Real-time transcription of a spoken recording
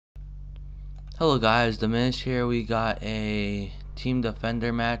Hello guys, Diminish here. We got a team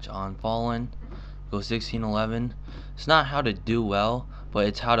defender match on Fallen. Go 16-11. It's not how to do well, but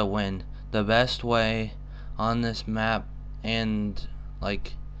it's how to win. The best way on this map and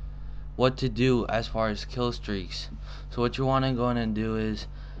like what to do as far as kill streaks. So what you want to go in and do is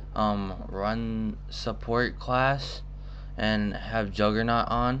run support class and have Juggernaut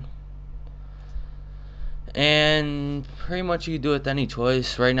on. And pretty much you can do it with any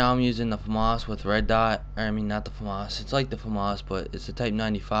choice. Right now I'm using the FAMAS with red dot. I mean not the FAMAS, it's like the FAMAS but it's the Type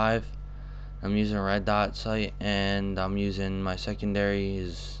 95. I'm using a red dot sight, and I'm using my secondary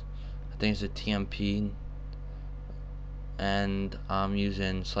is I think it's a TMP, and I'm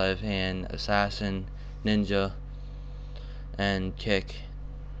using sleight of hand, assassin, ninja, and kick.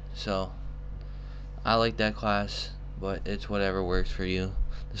 So I like that class, but it's whatever works for you.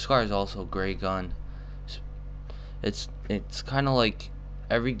 The SCAR is also a great gun. It's kind of like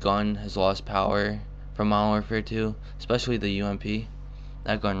every gun has lost power from Modern Warfare 2, especially the UMP.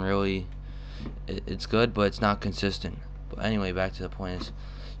 That gun really, it's good, but it's not consistent. But anyway, back to the point is,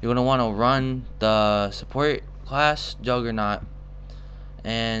 you're gonna want to run the support class Juggernaut,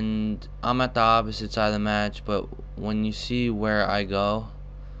 and I'm at the opposite side of the match. But when you see where I go,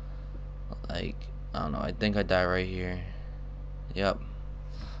 like I don't know, I think I die right here. Yep.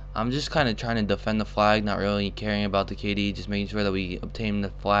 I'm just kind of trying to defend the flag, not really caring about the KD, just making sure that we obtain the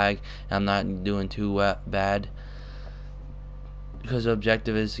flag, and I'm not doing too bad, because the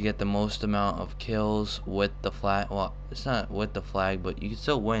objective is to get the most amount of kills with the flag. Well, it's not with the flag, but you can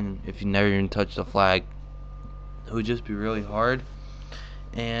still win if you never even touch the flag. It would just be really hard,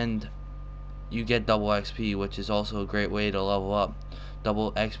 and you get double XP, which is also a great way to level up.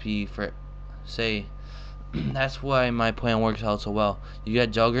 Double XP for, say, that's why my plan works out so well. You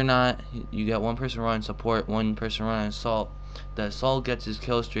get Juggernaut, you get one person running support, one person running assault. The assault gets his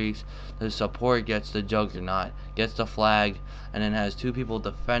kill streaks, the support gets the Juggernaut, gets the flag, and then has two people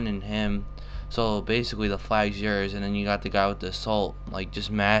defending him. So basically the flag's yours, and then you got the guy with the assault, like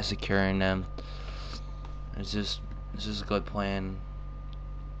just massacring them. It's just a good plan.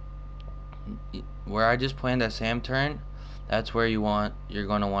 Where I just planned that Sam turn, that's where you're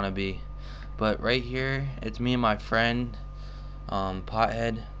gonna want to be. But right here, it's me and my friend,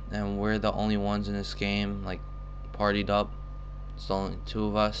 Pothead, and we're the only ones in this game, like, partied up. It's only two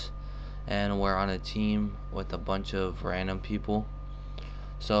of us, and we're on a team with a bunch of random people.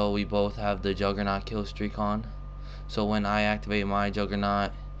 So we both have the Juggernaut kill streak on. So when I activate my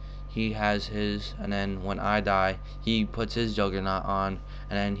Juggernaut, he has his, and then when I die, he puts his Juggernaut on,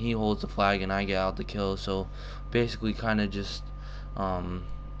 and then he holds the flag, and I get out the kill. So basically, kind of just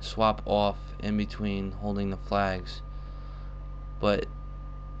swap off in between holding the flags. But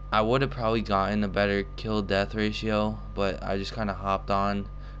I would have probably gotten a better kill death ratio, but I just kind of hopped on,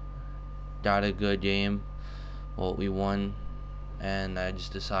 got a good game. Well, we won, and I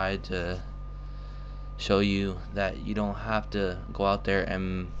just decided to show you that you don't have to go out there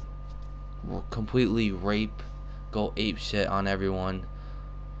and completely rape, go ape shit on everyone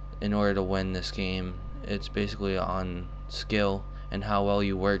in order to win this game. It's basically on skill and how well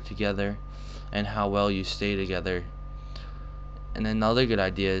you work together and how well you stay together. And then another good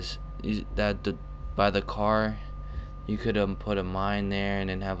idea is that by the car you could put a mine there, and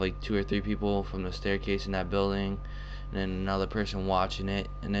then have like 2 or 3 people from the staircase in that building, and then another person watching it,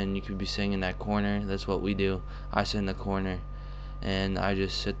 and then you could be sitting in that corner. That's what we do. I sit in the corner, and I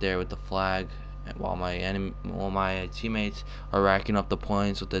just sit there with the flag while my teammates are racking up the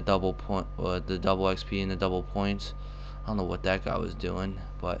points with the double XP and the double points. I don't know what that guy was doing,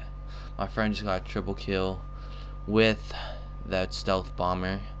 but my friend just got a triple kill with that stealth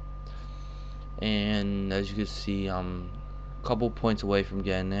bomber, and as you can see, I'm a couple points away from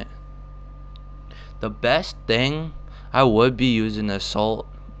getting it. The best thing, I would be using the assault,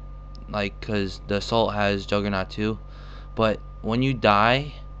 like, cause the assault has Juggernaut too, but when you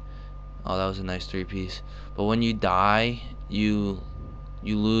die, oh, that was a nice 3-piece, but when you die, you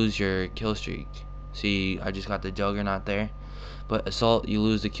lose your kill streak. See, I just got the Juggernaut there. But assault, you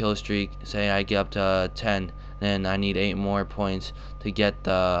lose the kill streak. Say I get up to 10, then I need 8 more points to get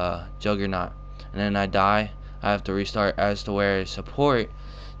the Juggernaut, and then I die. I have to restart. As to where support,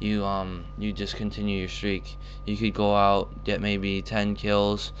 you just continue your streak. You could go out, get maybe 10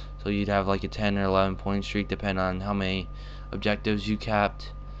 kills, so you'd have like a 10 or 11 point streak, depending on how many objectives you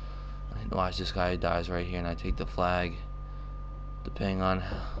capped. Watch, this guy dies right here, and I take the flag. Depending on,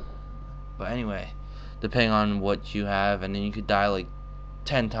 but anyway, depending on what you have, and then you could die like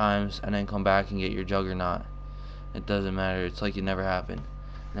 10 times and then come back and get your Juggernaut. It doesn't matter. It's like it never happened.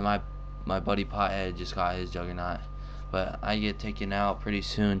 And my buddy Pothead just got his Juggernaut. but I get taken out pretty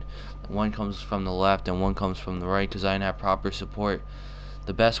soon. One comes from the left and one comes from the right because I didn't have proper support.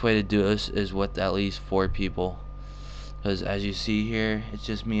 The best way to do this is with at least 4 people, because as you see here, it's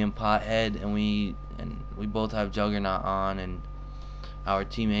just me and Pothead, and we both have Juggernaut on, and our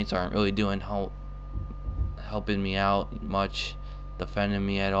teammates aren't really doing helping me out much, defending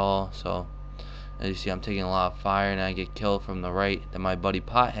me at all. So as you see, I'm taking a lot of fire, and I get killed from the right. Then my buddy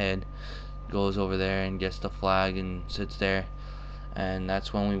Pothead goes over there and gets the flag and sits there, and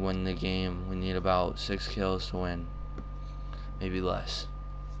that's when we win the game. We need about 6 kills to win, maybe less.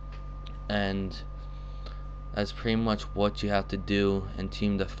 And that's pretty much what you have to do in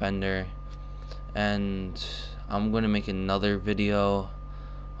Team Defender. And I'm gonna make another video.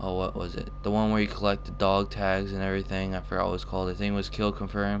 Oh, what was it? The one where you collect the dog tags and everything. I forgot what it was called. I think it was Kill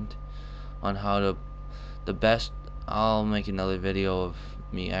Confirmed, on how to the best. I'll make another video of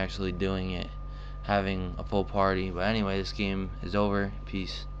me actually doing it, having a full party. But anyway, this game is over.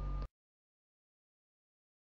 Peace.